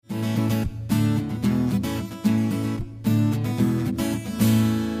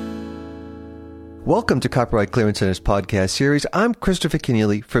Welcome to Copyright Clearance Center's podcast series. I'm Christopher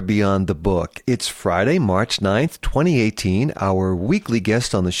Kenneally for Beyond the Book. It's Friday, March 9th, 2018. Our weekly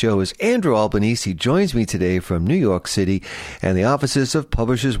guest on the show is Andrew Albanese. He joins me today from New York City and the offices of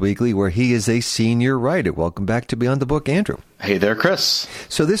Publishers Weekly, where he is a senior writer. Welcome back to Beyond the Book, Andrew. Hey there, Chris.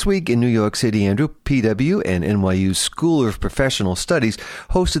 So this week in New York City, Andrew, PW and NYU's School of Professional Studies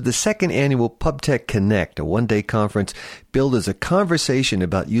hosted the second annual PubTech Connect, a one-day conference billed as a conversation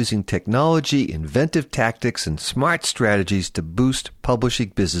about using technology, inventive tactics, and smart strategies to boost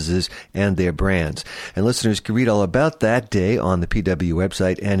publishing businesses and their brands. And listeners can read all about that day on the PW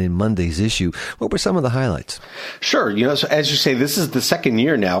website and in Monday's issue. What were some of the highlights? Sure. So as you say, this is the second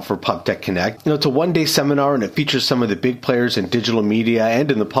year now for PubTech Connect. It's a one-day seminar, and it features some of the big players in digital media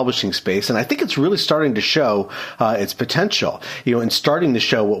and in the publishing space. And I think it's really starting to show its potential. In starting the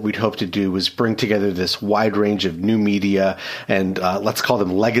show, what we'd hope to do was bring together this wide range of new media and let's call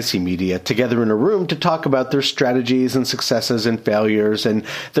them legacy media together in a room to talk about their strategies and successes and failures and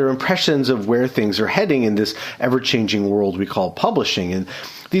their impressions of where things are heading in this ever-changing world we call publishing. And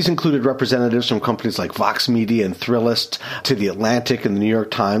these included representatives from companies like Vox Media and Thrillist to The Atlantic and the New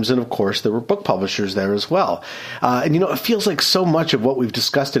York Times, and of course there were book publishers there as well. It feels like so much of what we've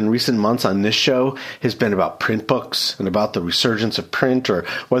discussed in recent months on this show has been about print books and about the resurgence of print, or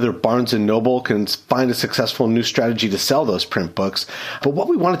whether Barnes & Noble can find a successful new strategy to sell those print books. But what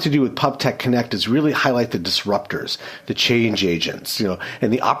we wanted to do with PubTech Connect is really highlight the disruptors, the change agents,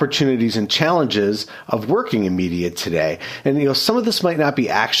 and the opportunities and challenges of working in media today. And, some of this might not be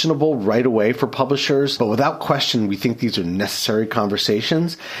actionable right away for publishers, but without question, we think these are necessary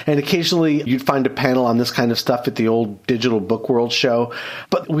conversations. And occasionally you'd find a panel on this kind of stuff at the old Digital Book World show.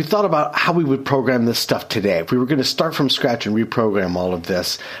 But we thought about how we would program this stuff today. If we were going to start from scratch and reprogram all of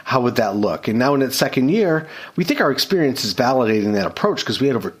this, how would that look? And now in its second year, we think our experience is validating that approach, because we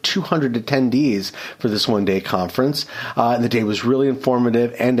had over 200 attendees for this one-day conference. And the day was really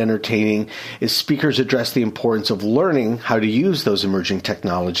informative and entertaining as speakers addressed the importance of learning how to use those emerging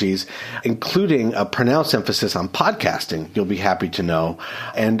technologies, including a pronounced emphasis on podcasting, you'll be happy to know.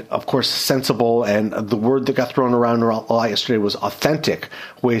 And of course, sensible, and the word that got thrown around a lot yesterday was authentic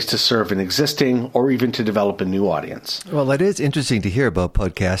ways to serve an existing or even to develop a new audience. Well, it is interesting to hear about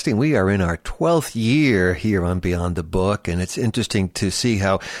podcasting. We are in our 12th year here on Beyond the Book, and it's interesting to see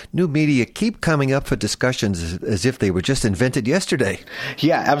how new media keep coming up for discussions as if they were just invented yesterday.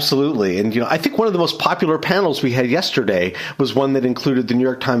 Yeah, absolutely. And, I think one of the most popular panels we had yesterday was one that included the New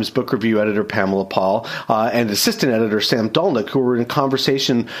York Times book review editor Pamela Paul and assistant editor Sam Dolnick, who were in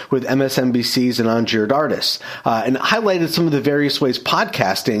conversation with MSNBC's Anand Giridharadas, and highlighted some of the various ways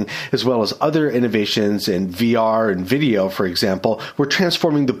podcasting, as well as other innovations in VR and video, for example, were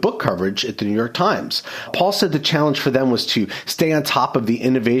transforming the book coverage at the New York Times. Paul said the challenge for them was to stay on top of the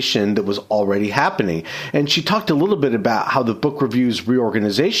innovation that was already happening. And she talked a little bit about how the book review's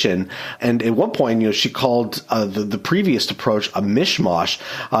reorganization, and at one point, she called the previous approach a mishmash.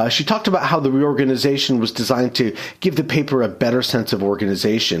 She talked about how the reorganization was designed to give the paper a better sense of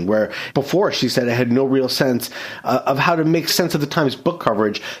organization, where before, she said, it had no real sense of how to make sense of the Times book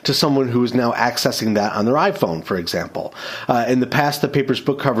coverage to someone who is now accessing that on their iPhone, for example. In the past, the paper's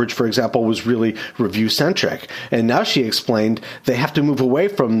book coverage, for example, was really review-centric. And now she explained they have to move away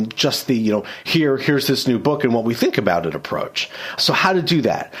from just the, here's this new book and what we think about it approach. So how to do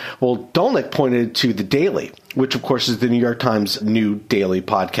that? Well, Dolnick pointed to The Daily, which, of course, is the New York Times new daily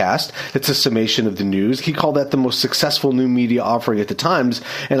podcast. It's a summation of the news. He called that the most successful new media offering at the Times,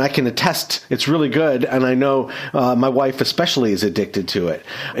 and I can attest it's really good, and I know my wife especially is addicted to it.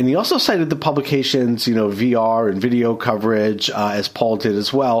 And he also cited the publications, VR and video coverage, as Paul did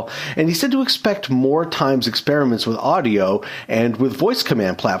as well, and he said to expect more Times experiments with audio and with voice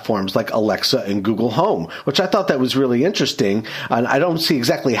command platforms like Alexa and Google Home, which I thought that was really interesting, and I don't see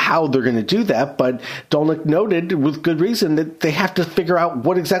exactly how they're going to do that, but Dolnick noted with good reason that they have to figure out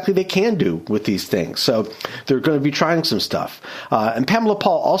what exactly they can do with these things. So they're going to be trying some stuff. And Pamela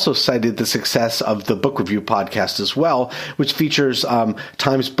Paul also cited the success of the book review podcast as well, which features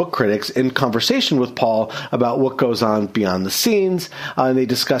Times book critics in conversation with Paul about what goes on beyond the scenes. And they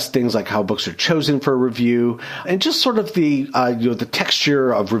discuss things like how books are chosen for review and just sort of the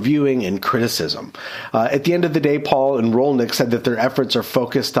texture of reviewing and criticism. At the end of the day, Paul and Rolnick said that their efforts are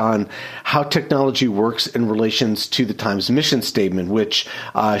focused on how technology works in relations to the Times mission statement, which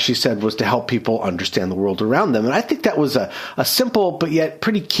she said was to help people understand the world around them. And I think that was a simple but yet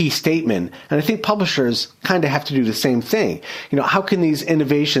pretty key statement. And I think publishers kind of have to do the same thing. How can these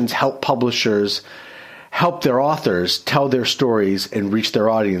innovations help publishers help their authors tell their stories and reach their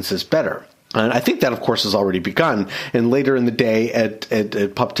audiences better? And I think that, of course, has already begun. And later in the day at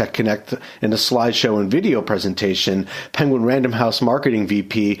PubTech Connect, in a slideshow and video presentation, Penguin Random House marketing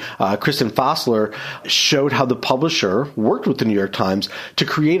VP Kristen Fossler showed how the publisher worked with the New York Times to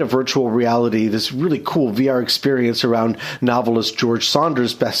create a virtual reality, this really cool VR experience around novelist George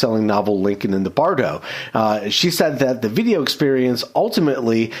Saunders' best-selling novel Lincoln in the Bardo. She said that the video experience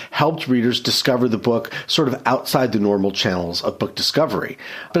ultimately helped readers discover the book sort of outside the normal channels of book discovery.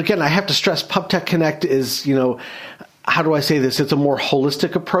 But again, I have to stress, PubTech Connect is, how do I say this? It's a more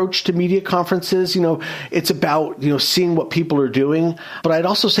holistic approach to media conferences. It's about, seeing what people are doing. But I'd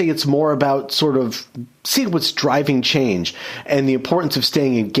also say it's more about sort of seeing what's driving change and the importance of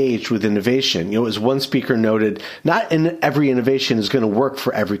staying engaged with innovation. As one speaker noted, not every innovation is going to work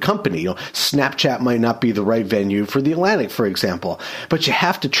for every company. Snapchat might not be the right venue for the Atlantic, for example. But you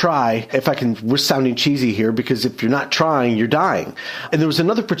have to try, we're sounding cheesy here, because if you're not trying, you're dying. And there was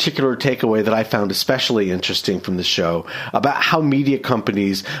another particular takeaway that I found especially interesting from the show about how media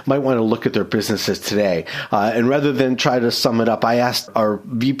companies might want to look at their businesses today. And rather than try to sum it up, I asked our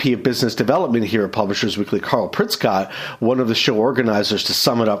VP of Business Development here at Publishers Weekly, Carl Pritzcott, one of the show organizers, to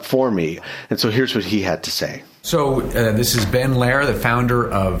sum it up for me. And so here's what he had to say. So this is Ben Lair, the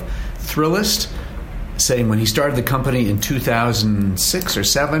founder of Thrillist, saying when he started the company in 2006 or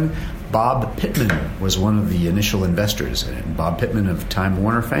 7, Bob Pittman was one of the initial investors in it. Bob Pittman of Time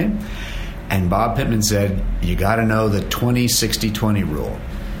Warner fame. And Bob Pittman said, you got to know the 20-60-20 rule.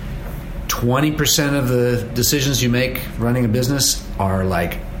 20% of the decisions you make running a business are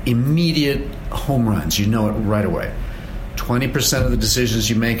like immediate home runs. You know it right away. 20% of the decisions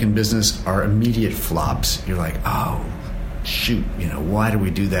you make in business are immediate flops. You're like, oh, shoot, why do we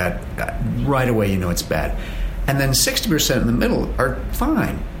do that? Right away, it's bad. And then 60% in the middle are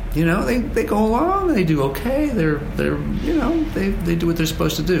fine. They go along, they do okay. They do what they're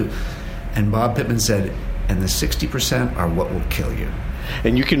supposed to do. And Bob Pittman said, and the 60% are what will kill you.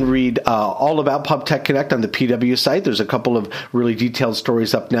 And you can read all about PubTech Connect on the PW site. There's a couple of really detailed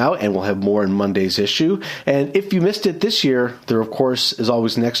stories up now, and we'll have more in Monday's issue. And if you missed it this year, there, of course, is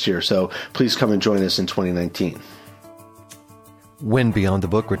always next year. So please come and join us in 2019. When Beyond the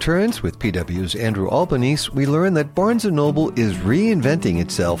Book returns with PW's Andrew Albanese, we learn that Barnes & Noble is reinventing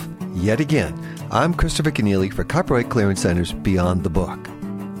itself yet again. I'm Christopher Kenneally for Copyright Clearance Center's Beyond the Book.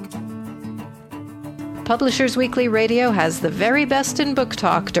 Publishers Weekly Radio has the very best in book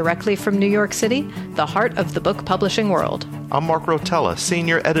talk directly from New York City, the heart of the book publishing world. I'm Mark Rotella,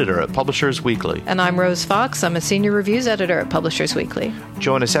 Senior Editor at Publishers Weekly. And I'm Rose Fox. I'm a Senior Reviews Editor at Publishers Weekly.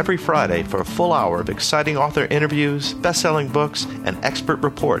 Join us every Friday for a full hour of exciting author interviews, best-selling books, and expert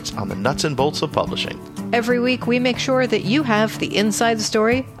reports on the nuts and bolts of publishing. Every week, we make sure that you have the inside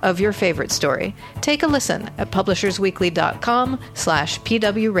story of your favorite story. Take a listen at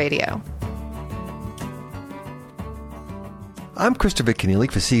publishersweekly.com/PW Radio. I'm Christopher Kenneally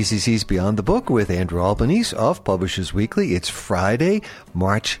for CCC's Beyond the Book with Andrew Albanese of Publishers Weekly. It's Friday,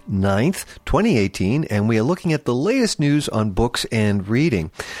 March 9th, 2018, and we are looking at the latest news on books and reading.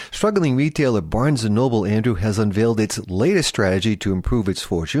 Struggling retailer Barnes & Noble, Andrew, has unveiled its latest strategy to improve its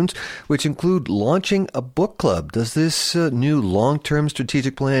fortunes, which include launching a book club. Does this new long-term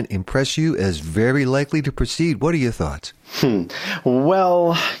strategic plan impress you as very likely to proceed? What are your thoughts?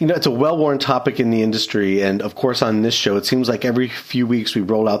 Well, it's a well-worn topic in the industry. And of course, on this show, it seems like every few weeks we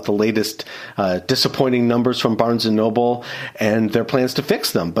roll out the latest disappointing numbers from Barnes & Noble and their plans to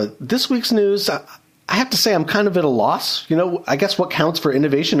fix them. But this week's news, I have to say I'm kind of at a loss. I guess what counts for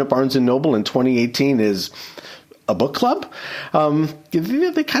innovation at Barnes & Noble in 2018 is a book club.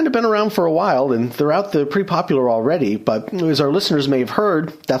 They've kind of been around for a while, and they're pretty popular already. But as our listeners may have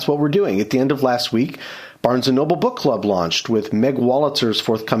heard, that's what we're doing. At the end of last week, Barnes & Noble Book Club launched with Meg Wollitzer's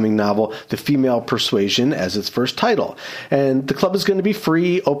forthcoming novel, The Female Persuasion, as its first title. And the club is going to be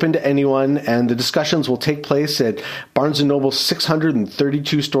free, open to anyone, and the discussions will take place at Barnes & Noble's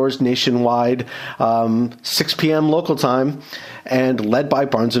 632 stores nationwide, 6 p.m. local time, and led by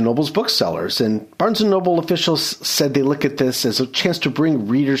Barnes & Noble's booksellers. And Barnes & Noble officials said they look at this as a chance to bring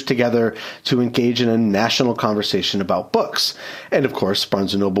readers together to engage in a national conversation about books. And of course,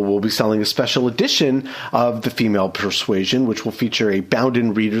 Barnes & Noble will be selling a special edition of The Female Persuasion, which will feature a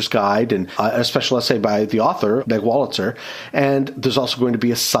bound-in reader's guide and a special essay by the author, Meg Wolitzer. And there's also going to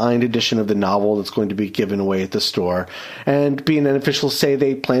be a signed edition of the novel that's going to be given away at the store. And B&N officials say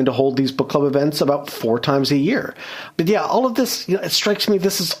they plan to hold these book club events about 4 times a year. But yeah, all of this, it strikes me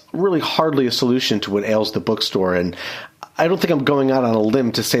this is really hardly a solution to what ails the bookstore. And I don't think I'm going out on a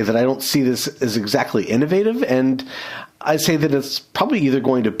limb to say that I don't see this as exactly innovative, and I say that it's probably either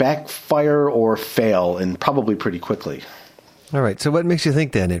going to backfire or fail, and probably pretty quickly. All right. So what makes you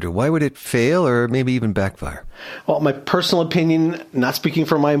think that, Andrew? Why would it fail or maybe even backfire? Well, my personal opinion, not speaking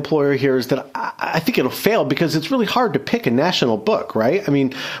for my employer here, is that I think it'll fail because it's really hard to pick a national book, right? I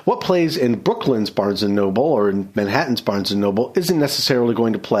mean, what plays in Brooklyn's Barnes & Noble or in Manhattan's Barnes & Noble isn't necessarily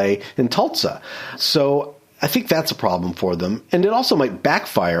going to play in Tulsa. So I think that's a problem for them. And it also might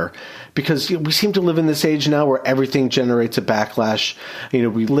backfire because we seem to live in this age now where everything generates a backlash.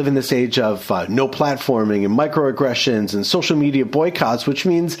 We live in this age of no platforming and microaggressions and social media boycotts, which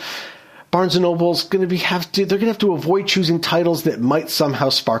means Barnes & Noble's going to have to avoid choosing titles that might somehow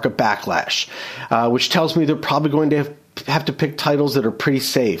spark a backlash, which tells me they're probably going to have to pick titles that are pretty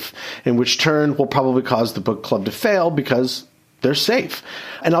safe, in which turn will probably cause the book club to fail because they're safe.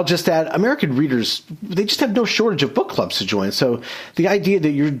 And I'll just add, American readers, they just have no shortage of book clubs to join. So the idea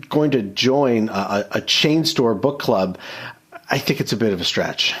that you're going to join a chain store book club, I think it's a bit of a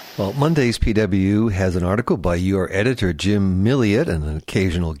stretch. Well, Monday's PW has an article by your editor, Jim Milliot, and an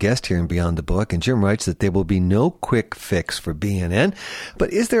occasional guest here in Beyond the Book. And Jim writes that there will be no quick fix for BNN.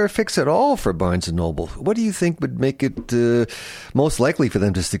 But is there a fix at all for Barnes & Noble? What do you think would make it most likely for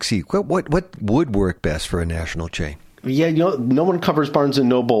them to succeed? What would work best for a national chain? Yeah, no one covers Barnes &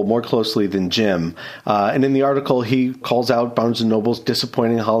 Noble more closely than Jim. And in the article, he calls out Barnes & Noble's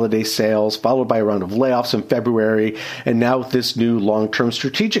disappointing holiday sales, followed by a round of layoffs in February, and now with this new long-term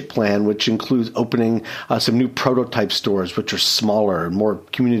strategic plan, which includes opening some new prototype stores, which are smaller and more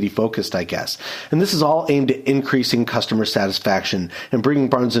community-focused, I guess. And this is all aimed at increasing customer satisfaction and bringing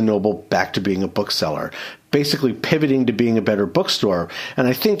Barnes & Noble back to being a bookseller, basically pivoting to being a better bookstore. And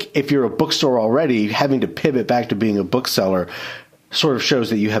I think if you're a bookstore already, having to pivot back to being a bookseller sort of shows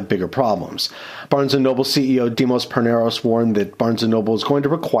that you have bigger problems. Barnes & Noble CEO Dimos Perneros warned that Barnes & Noble is going to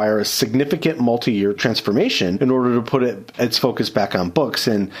require a significant multi-year transformation in order to put its focus back on books.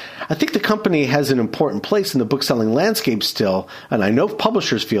 And I think the company has an important place in the bookselling landscape still, and I know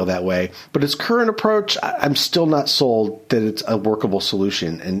publishers feel that way, but its current approach, I'm still not sold that it's a workable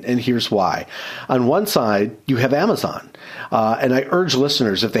solution, and here's why. On one side, you have Amazon. And I urge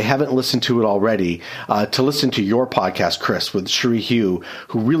listeners, if they haven't listened to it already, to listen to your podcast, Chris, with Cherie Hugh,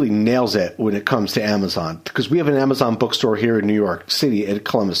 who really nails it when it comes to Amazon. Because we have an Amazon bookstore here in New York City at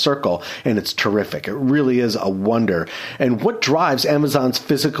Columbus Circle, and it's terrific. It really is a wonder. And what drives Amazon's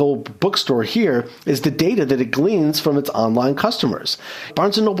physical bookstore here is the data that it gleans from its online customers.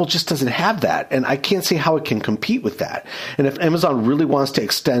 Barnes & Noble just doesn't have that, and I can't see how it can compete with that. And if Amazon really wants to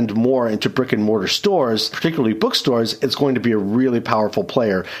extend more into brick-and-mortar stores, particularly bookstores, it's going to be a really powerful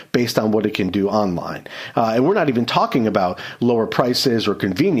player based on what it can do online. And we're not even talking about lower prices or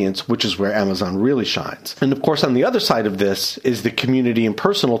convenience, which is where Amazon really shines. And of course, on the other side of this is the community and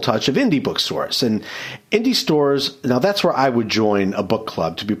personal touch of indie bookstores. And indie stores, now that's where I would join a book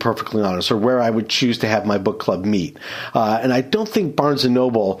club, to be perfectly honest, or where I would choose to have my book club meet. And I don't think Barnes &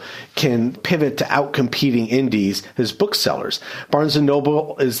 Noble can pivot to outcompeting indies as booksellers. Barnes &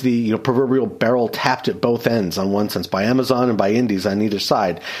 Noble is the proverbial barrel tapped at both ends, on one sense, by Amazon and by indies on either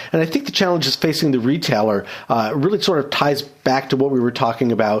side. And I think the challenges facing the retailer really sort of ties back to what we were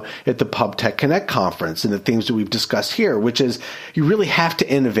talking about at the PubTech Connect conference and the themes that we've discussed here, which is you really have to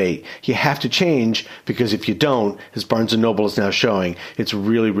innovate. You have to change, because if you don't, as Barnes & Noble is now showing, it's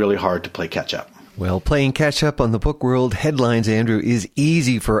really, really hard to play catch up. Well, playing catch up on the Book World headlines, Andrew, is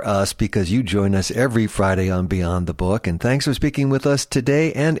easy for us because you join us every Friday on Beyond the Book. And thanks for speaking with us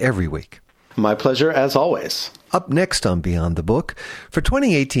today and every week. My pleasure, as always. Up next on Beyond the Book, for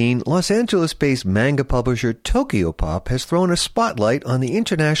 2018, Los Angeles-based manga publisher Tokyopop has thrown a spotlight on the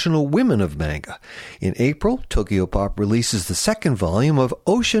international women of manga. In April, Tokyopop releases the second volume of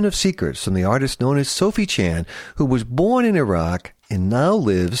Ocean of Secrets from the artist known as Sophie Chan, who was born in Iraq and now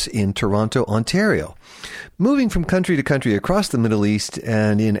lives in Toronto, Ontario. Moving from country to country across the Middle East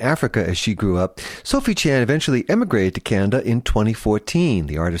and in Africa as she grew up, Sophie Chan eventually emigrated to Canada in 2014.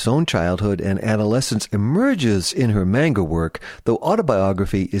 The artist's own childhood and adolescence emerges in her manga work, though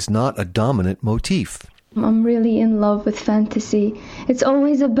autobiography is not a dominant motif. I'm really in love with fantasy. It's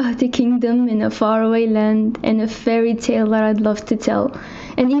always about a kingdom in a faraway land and a fairy tale that I'd love to tell.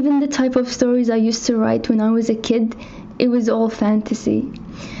 And even the type of stories I used to write when I was a kid, it was all fantasy.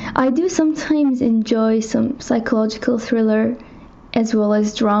 I do sometimes enjoy some psychological thriller as well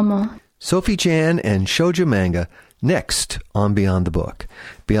as drama. Sophie Chan and shoujo manga, next on Beyond the Book.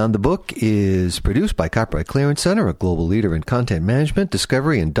 Beyond the Book is produced by Copyright Clearance Center, a global leader in content management,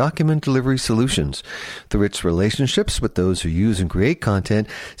 discovery, and document delivery solutions. Through its relationships with those who use and create content,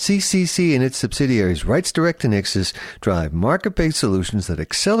 CCC and its subsidiaries Rights Direct and Ixus drive market-based solutions that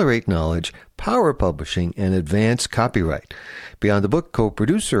accelerate knowledge, power publishing, and advanced copyright. Beyond the Book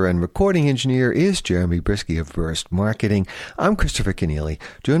co-producer and recording engineer is Jeremy Brisky of Burst Marketing. I'm Christopher Kenneally.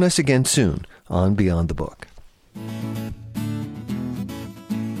 Join us again soon on Beyond the Book.